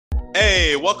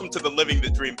Hey, welcome to the Living the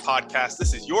Dream podcast.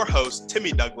 This is your host,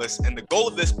 Timmy Douglas, and the goal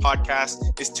of this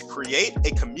podcast is to create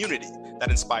a community that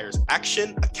inspires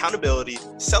action, accountability,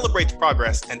 celebrates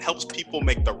progress, and helps people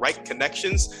make the right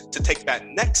connections to take that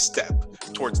next step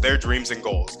towards their dreams and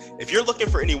goals. If you're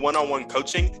looking for any one-on-one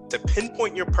coaching to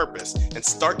pinpoint your purpose and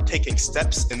start taking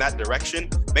steps in that direction,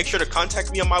 make sure to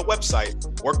contact me on my website,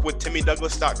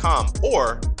 workwithtimmydouglas.com,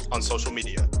 or on social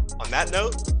media. On that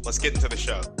note, let's get into the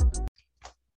show.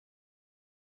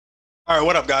 All right,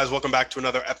 what up, guys? Welcome back to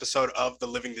another episode of the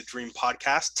Living the Dream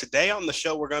podcast. Today on the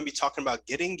show, we're going to be talking about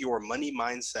getting your money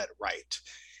mindset right.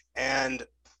 And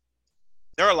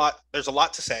there's a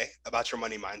lot to say about your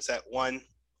money mindset. One,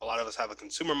 a lot of us have a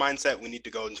consumer mindset. We need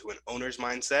to go into an owner's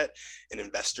mindset, an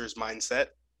investor's mindset.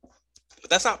 But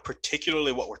that's not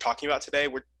particularly what we're talking about today.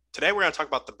 Today we're going to talk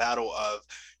about the battle of,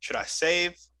 should I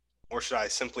save or should I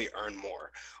simply earn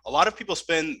more? A lot of people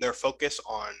spend their focus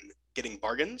on getting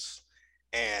bargains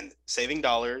and saving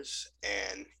dollars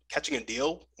and catching a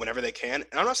deal whenever they can.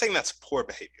 And I'm not saying that's poor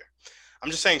behavior.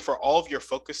 I'm just saying for all of your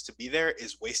focus to be there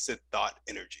is wasted thought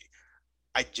energy.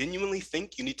 I genuinely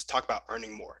think you need to talk about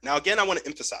earning more. Now, again, I want to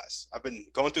emphasize, I've been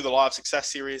going through the Law of Success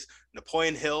series.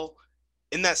 Napoleon Hill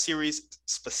in that series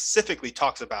specifically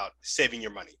talks about saving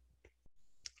your money.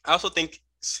 I also think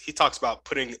he talks about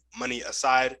putting money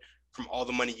aside from all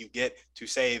the money you get to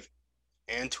save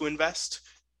and to invest.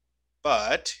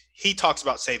 But he talks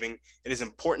about saving. It is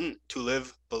important to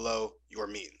live below your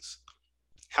means.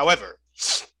 However,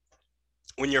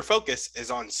 when your focus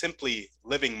is on simply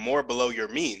living more below your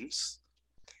means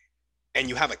and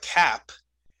you have a cap,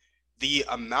 the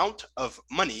amount of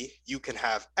money you can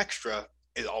have extra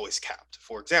is always capped.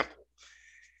 For example,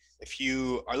 if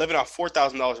you are living off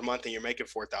 $4,000 a month and you're making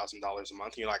 $4,000 a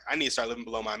month and you're like, I need to start living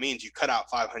below my means, you cut out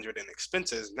 $500 in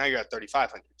expenses. Now you're at $3,500.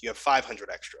 You have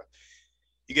 $500 extra.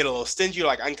 You get a little stingy, you're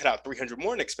like, I can cut out $300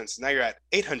 more in expenses. Now you're at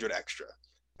 $800 extra.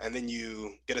 And then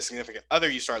you get a significant other,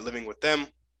 you start living with them.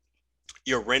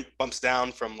 Your rent bumps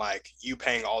down from like you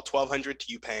paying all $1,200 to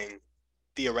you paying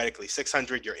theoretically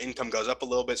 $600. Your income goes up a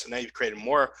little bit. So now you've created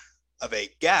more of a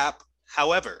gap.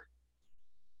 However,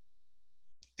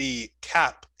 the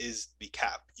cap is the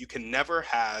cap. You can never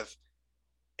have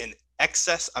an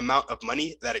excess amount of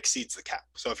money that exceeds the cap.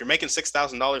 So if you're making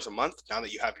 $6,000 a month, now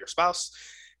that you have your spouse,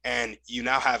 and you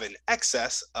now have an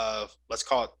excess of, let's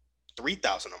call it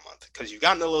 $3,000 a month, because you've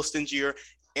gotten a little stingier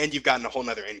and you've gotten a whole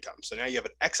nother income. So now you have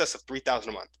an excess of $3,000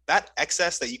 a month. That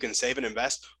excess that you can save and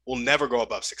invest will never go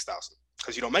above $6,000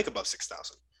 because you don't make above $6,000.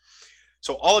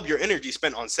 So all of your energy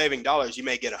spent on saving dollars, you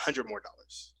may get $100 more.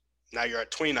 Now you're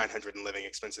at $2,900 in living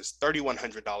expenses,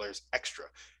 $3,100 extra.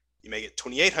 You may get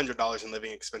 $2,800 in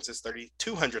living expenses,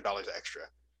 $3,200 extra.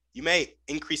 You may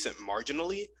increase it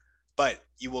marginally, but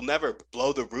you will never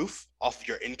blow the roof off of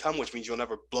your income, which means you'll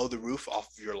never blow the roof off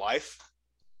of your life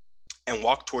and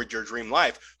walk toward your dream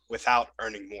life without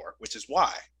earning more, which is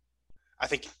why I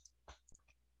think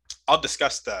I'll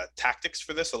discuss the tactics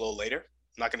for this a little later.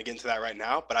 I'm not going to get into that right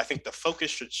now, but I think the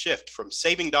focus should shift from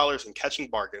saving dollars and catching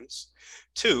bargains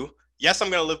to, yes, I'm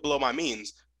going to live below my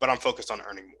means, but I'm focused on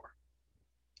earning more.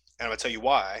 And I'm going to tell you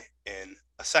why in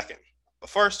a second. But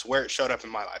first, where it showed up in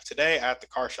my life. Today at the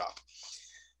car shop.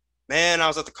 Man, I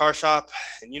was at the car shop,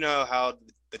 and you know how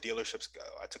the dealerships go.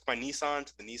 I took my Nissan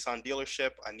to the Nissan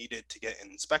dealership. I needed to get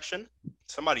an inspection.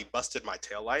 Somebody busted my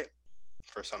taillight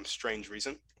for some strange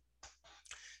reason,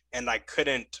 and I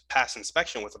couldn't pass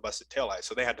inspection with a busted taillight,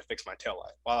 so they had to fix my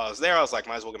taillight. While I was there, I was like,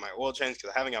 might as well get my oil changed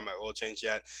because I haven't got my oil changed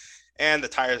yet, and the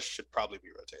tires should probably be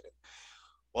rotated.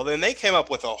 Well, then they came up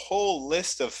with a whole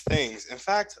list of things. In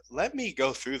fact, let me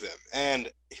go through them.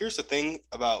 And here's the thing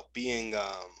about being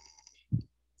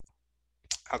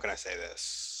how can I say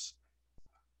this?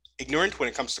 Ignorant when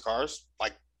it comes to cars.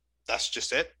 Like, that's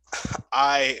just it.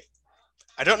 I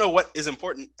don't know what is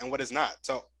important and what is not.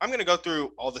 So I'm going to go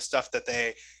through all the stuff that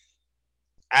they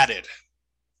added,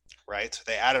 right?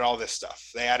 They added all this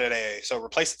stuff. They added so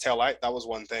replace the taillight. That was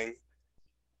one thing.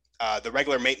 The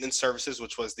regular maintenance services,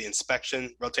 which was the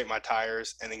inspection, rotate my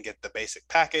tires, and then get the basic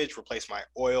package, replace my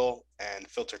oil and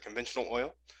filter conventional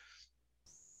oil.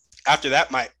 After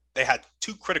that, they had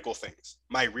two critical things.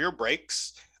 My rear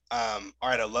brakes are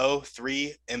at a low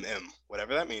 3 mm,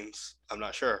 whatever that means. I'm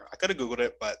not sure. I could have Googled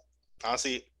it, but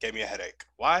honestly, it gave me a headache.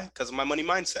 Why? Because of my money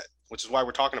mindset, which is why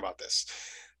we're talking about this.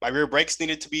 My rear brakes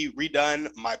needed to be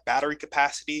redone. My battery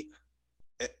capacity,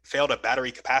 it failed a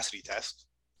battery capacity test,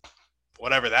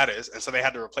 whatever that is. And so they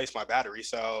had to replace my battery.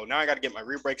 So now I got to get my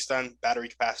rear brakes done, battery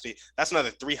capacity. That's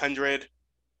another 300,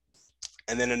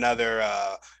 and then another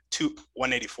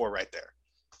 184 right there.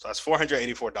 So that's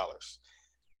 $484.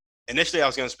 Initially, I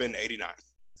was going to spend $89,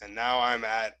 and now I'm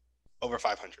at over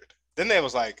 500. Then they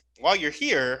was like, while you're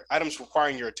here, items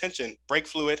requiring your attention, brake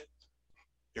fluid,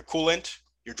 your coolant,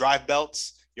 your drive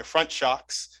belts, your front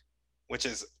shocks, which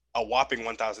is a whopping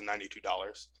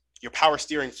 $1,092, your power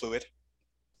steering fluid,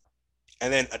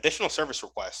 and then additional service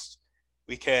requests.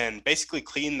 We can basically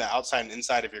clean the outside and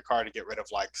inside of your car to get rid of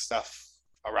like stuff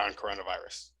around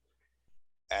coronavirus.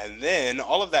 And then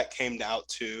all of that came out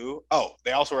to, oh,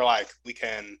 they also were like, we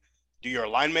can do your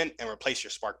alignment and replace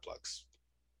your spark plugs,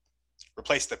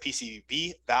 replace the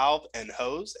PCB valve and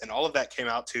hose, and all of that came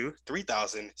out to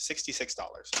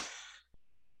 $3,066.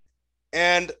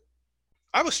 And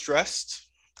I was stressed.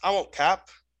 I won't cap.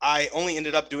 I only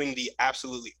ended up doing the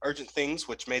absolutely urgent things,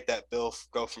 which made that bill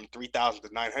go from 3,000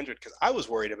 to 900 because I was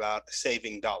worried about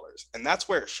saving dollars. And that's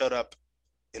where it showed up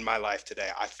in my life today.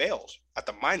 I failed at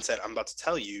the mindset I'm about to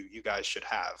tell you, you guys should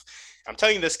have. I'm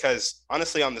telling you this because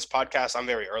honestly, on this podcast, I'm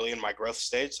very early in my growth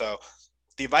stage. So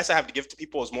the advice I have to give to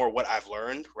people is more what I've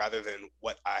learned rather than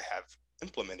what I have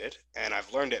implemented. And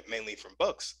I've learned it mainly from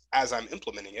books as I'm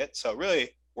implementing it. So really,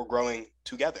 we're growing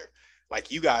together. Like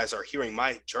you guys are hearing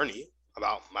my journey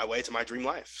about my way to my dream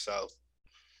life. So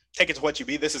take it to what you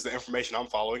be. This is the information I'm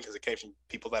following because it came from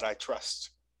people that I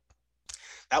trust.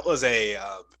 That was a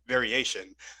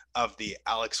variation of the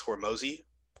Alex Hormozy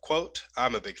quote.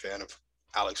 I'm a big fan of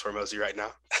Alex Hormozy right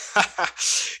now.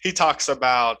 He talks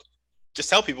about just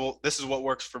tell people this is what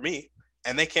works for me,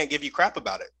 and they can't give you crap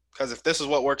about it. Because if this is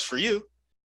what works for you,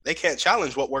 they can't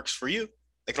challenge what works for you.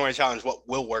 They can only challenge what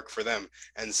will work for them.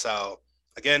 And so,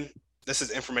 again, this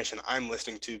is information I'm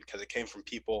listening to because it came from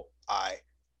people I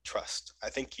trust. I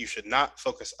think you should not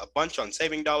focus a bunch on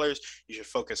saving dollars. You should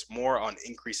focus more on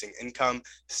increasing income,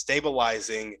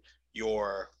 stabilizing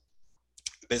your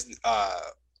business,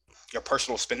 your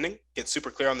personal spending. Get super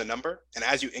clear on the number, and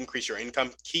as you increase your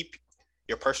income, keep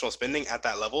your personal spending at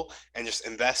that level and just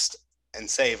invest and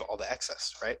save all the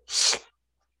excess, right?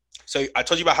 So I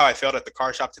told you about how I failed at the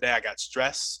car shop today. I got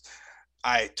stressed.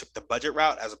 I took the budget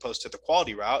route as opposed to the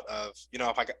quality route of,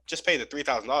 if I just paid the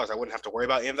 $3,000, I wouldn't have to worry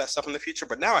about any of that stuff in the future.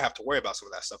 But now I have to worry about some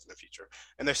of that stuff in the future.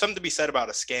 And there's something to be said about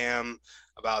a scam,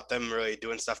 about them really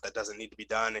doing stuff that doesn't need to be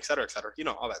done, et cetera,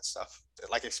 all that stuff.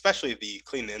 Like especially the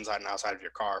clean the inside and outside of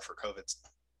your car for COVID.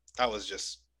 That was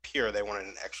just pure. They wanted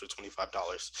an extra $25.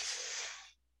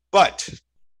 But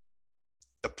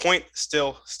the point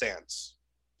still stands.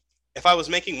 If I was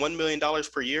making $1 million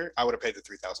per year, I would have paid the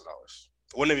 $3,000.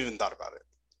 I wouldn't have even thought about it.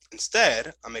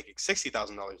 Instead, I'm making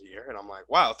 $60,000 a year, and I'm like,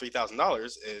 wow,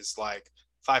 $3,000 is like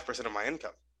 5% of my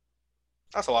income.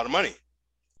 That's a lot of money.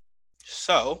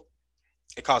 So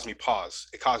it caused me pause.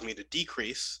 It caused me to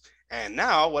decrease. And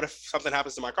now, what if something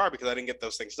happens to my car because I didn't get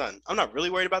those things done? I'm not really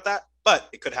worried about that, but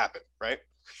it could happen, right?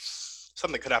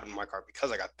 Something could happen to my car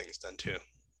because I got things done too.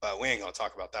 But we ain't gonna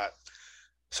talk about that.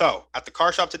 So at the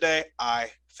car shop today, I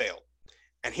failed.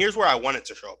 And here's where I wanted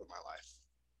to show up in my life.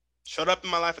 Showed up in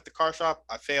my life at the car shop,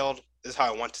 I failed. This is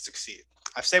how I want to succeed.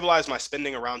 I've stabilized my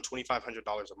spending around $2,500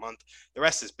 a month. The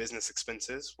rest is business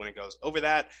expenses. When it goes over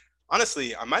that,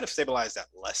 honestly, I might have stabilized at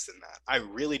less than that. I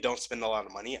really don't spend a lot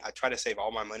of money. I try to save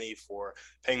all my money for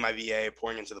paying my VA,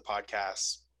 pouring into the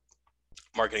podcast,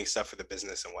 marketing stuff for the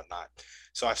business and whatnot.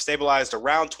 So I've stabilized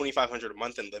around $2,500 a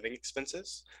month in living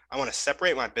expenses. I want to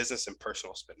separate my business and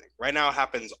personal spending. Right now it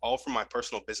happens all from my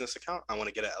personal business account. I want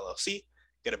to get an LLC,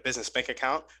 get a business bank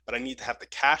account, but I need to have the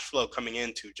cash flow coming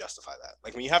in to justify that.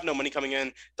 Like when you have no money coming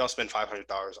in, don't spend $500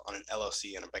 on an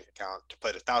LLC and a bank account to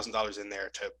put $1,000 in there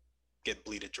to get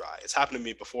bleeded dry. It's happened to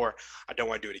me before. I don't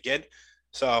want to do it again.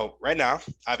 So right now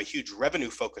I have a huge revenue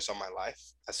focus on my life.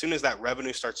 As soon as that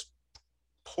revenue starts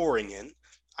pouring in,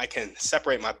 I can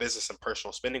separate my business and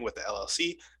personal spending with the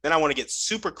LLC. Then I want to get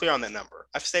super clear on that number.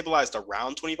 I've stabilized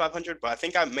around 2,500, but I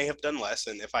think I may have done less.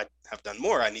 And if I have done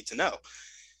more, I need to know.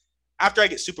 After I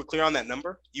get super clear on that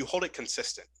number, you hold it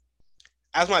consistent.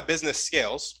 As my business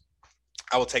scales,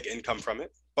 I will take income from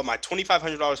it, but my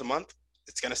 $2,500 a month,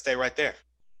 it's going to stay right there.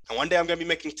 And one day I'm going to be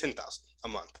making $10,000 a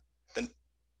month. Then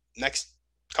next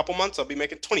couple months, I'll be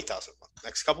making $20,000 a month.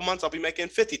 Next couple months, I'll be making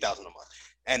 $50,000 a month.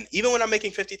 And even when I'm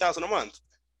making $50,000 a month,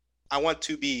 I want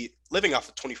to be living off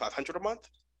of $2,500 a month,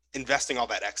 investing all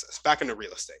that excess back into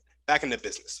real estate, back into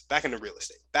business, back into real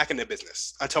estate, back into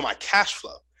business until my cash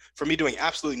flow for me doing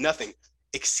absolutely nothing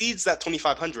exceeds that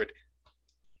 2,500,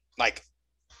 like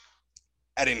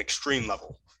at an extreme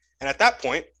level. And at that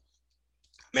point,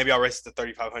 maybe I'll raise it to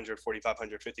 3,500,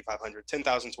 4,500, 5,500,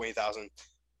 10,000, 20,000.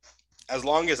 As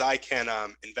long as I can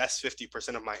invest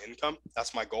 50% of my income,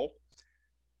 that's my goal.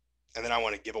 And then I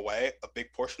want to give away a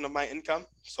big portion of my income.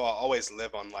 So I'll always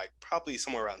live on like probably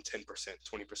somewhere around 10%,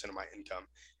 20% of my income.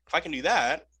 If I can do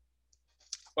that,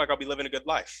 I feel like I'll be living a good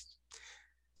life.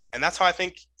 And that's how I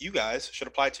think you guys should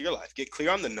apply it to your life. Get clear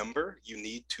on the number you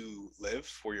need to live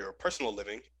for your personal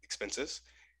living expenses,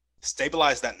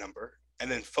 stabilize that number, and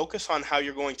then focus on how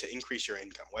you're going to increase your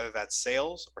income, whether that's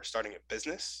sales or starting a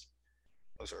business.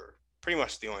 Those are pretty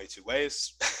much the only two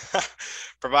ways.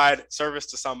 Provide service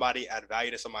to somebody, add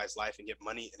value to somebody's life, and get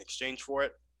money in exchange for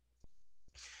it.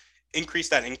 Increase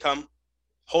that income,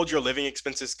 hold your living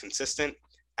expenses consistent.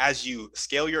 As you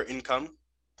scale your income,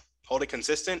 hold it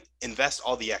consistent, invest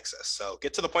all the excess. So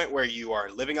get to the point where you are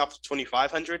living off of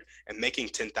 2,500 and making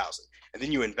 10,000, and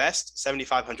then you invest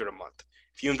 7,500 a month.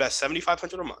 If you invest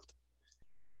 7,500 a month,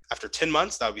 after 10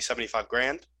 months, that would be 75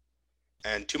 grand.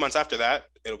 And 2 months after that,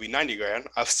 it'll be 90 grand.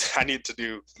 I need to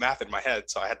do math in my head,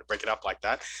 so I had to break it up like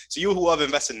that. So you will have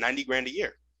invested 90 grand a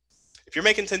year. If you're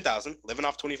making 10,000, living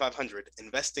off 2,500,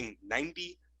 investing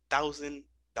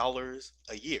 $90,000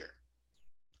 a year.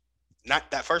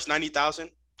 Not that first 90,000,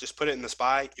 just put it in the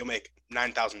SPY, you'll make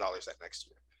 $9,000 that next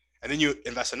year. And then you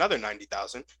invest another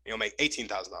 90,000, and you'll make $18,000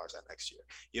 that next year.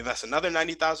 You invest another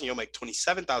 90,000, you'll make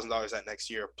 $27,000 that next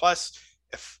year. Plus,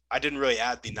 if I didn't really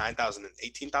add the 9,000 and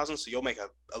 18,000, so you'll make a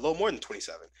little more than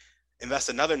 27. Invest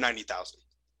another 90,000,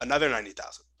 another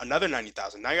 90,000, another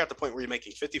 90,000. Now you're at the point where you're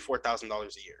making $54,000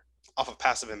 a year off of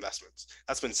passive investments.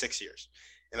 That's been 6 years.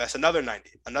 Invest another 90,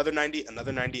 another 90,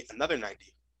 another 90, another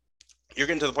 90. You're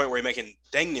getting to the point where you're making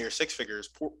dang near six figures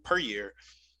per year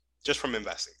just from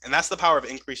investing. And that's the power of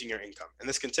increasing your income. And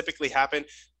this can typically happen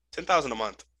 10,000 a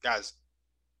month. Guys,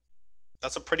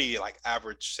 that's a pretty like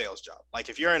average sales job. Like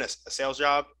if you're in a sales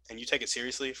job and you take it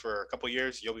seriously for a couple of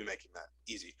years, you'll be making that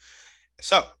easy.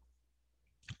 So,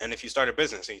 and if you start a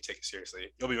business and you take it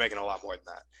seriously, you'll be making a lot more than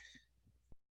that.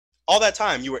 All that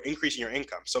time you were increasing your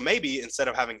income. So maybe instead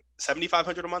of having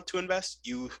 7,500 a month to invest,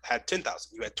 you had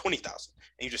 10,000, you had 20,000,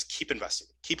 and you just keep investing,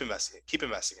 keep investing, keep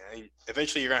investing. And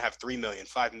eventually you're going to have 3 million,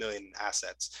 5 million in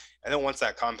assets. And then once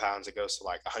that compounds, it goes to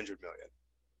like 100 million.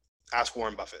 Ask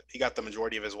Warren Buffett. He got the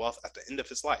majority of his wealth at the end of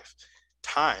his life.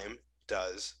 Time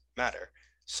does matter.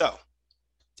 So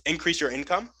increase your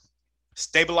income,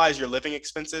 stabilize your living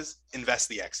expenses, invest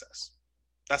the excess.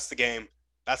 That's the game.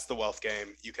 That's the wealth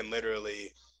game. You can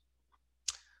literally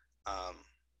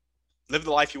live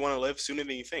the life you want to live sooner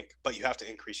than you think, but you have to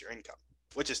increase your income,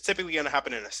 which is typically going to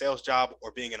happen in a sales job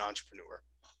or being an entrepreneur.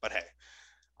 But hey,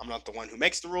 I'm not the one who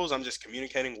makes the rules. I'm just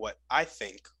communicating what I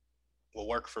think will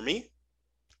work for me.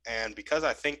 And because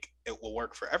I think it will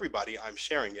work for everybody, I'm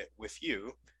sharing it with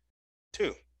you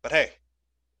too. But hey,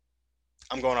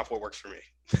 I'm going off what works for me.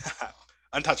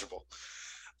 Untouchable.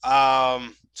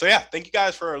 So yeah, thank you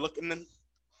guys for looking,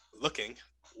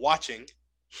 watching,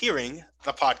 hearing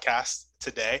the podcast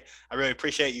today. I really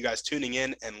appreciate you guys tuning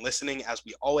in and listening. As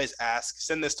we always ask,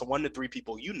 send this to 1 to 3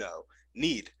 people you know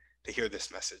need to hear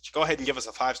this message. Go ahead and give us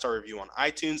a 5-star review on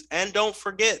iTunes. And don't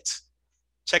forget,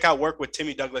 check out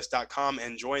workwithtimmydouglas.com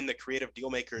and join the Creative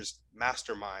Dealmakers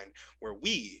Mastermind, where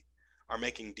we are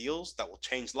making deals that will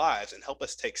change lives and help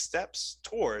us take steps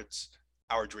towards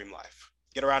our dream life.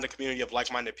 Get around a community of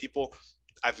like-minded people.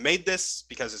 I've made this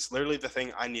because it's literally the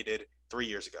thing I needed 3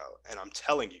 years ago. And I'm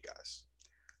telling you guys,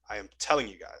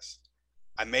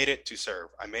 I made it to serve.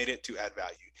 I made it to add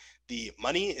value. The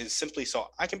money is simply so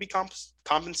I can be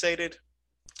compensated,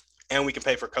 and we can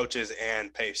pay for coaches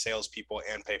and pay salespeople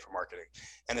and pay for marketing.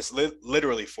 And it's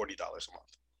literally $40 a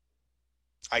month.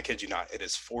 I kid you not. It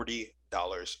is $40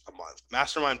 a month.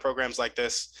 Mastermind programs like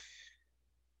this,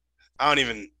 I don't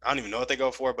even know what they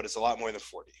go for, but it's a lot more than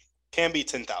 40. Can be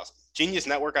 10,000. Genius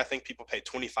Network, I think people pay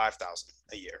 25,000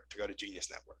 a year to go to Genius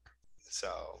Network.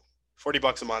 So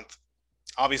 $40 a month.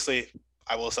 Obviously,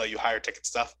 I will sell you higher ticket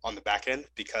stuff on the back end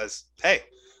because, hey,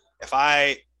 if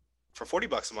I, for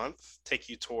 $40 a month, take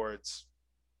you towards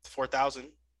 4,000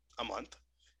 a month,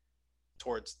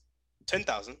 towards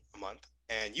 10,000 a month,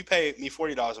 and you pay me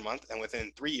 $40 a month, and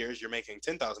within 3 years you're making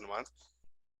 10,000 a month,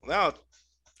 well, now I'll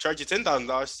charge you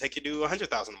 $10,000 to take you to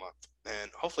 100,000 a month,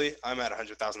 and hopefully I'm at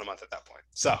 100,000 a month at that point.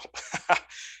 So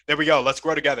there we go. Let's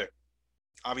grow together.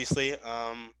 Obviously,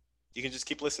 you can just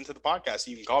keep listening to the podcast.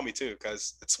 You can call me too,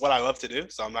 because it's what I love to do.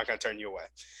 So I'm not going to turn you away.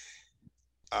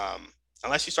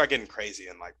 Unless you start getting crazy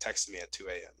and like texting me at 2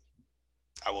 a.m.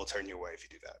 I will turn you away if you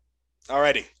do that.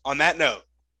 Alrighty. On that note,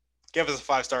 give us a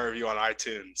 5-star review on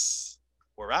iTunes.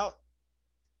 We're out.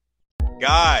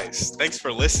 Guys, thanks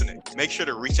for listening. Make sure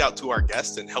to reach out to our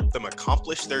guests and help them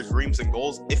accomplish their dreams and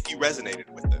goals if you resonated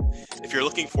with them. If you're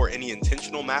looking for any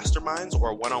intentional masterminds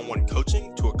or one-on-one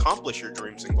coaching to accomplish your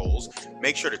dreams and goals,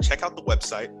 make sure to check out the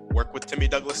website,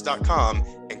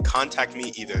 workwithtimmydouglas.com, and contact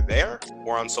me either there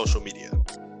or on social media.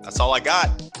 That's all I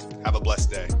got. Have a blessed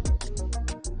day.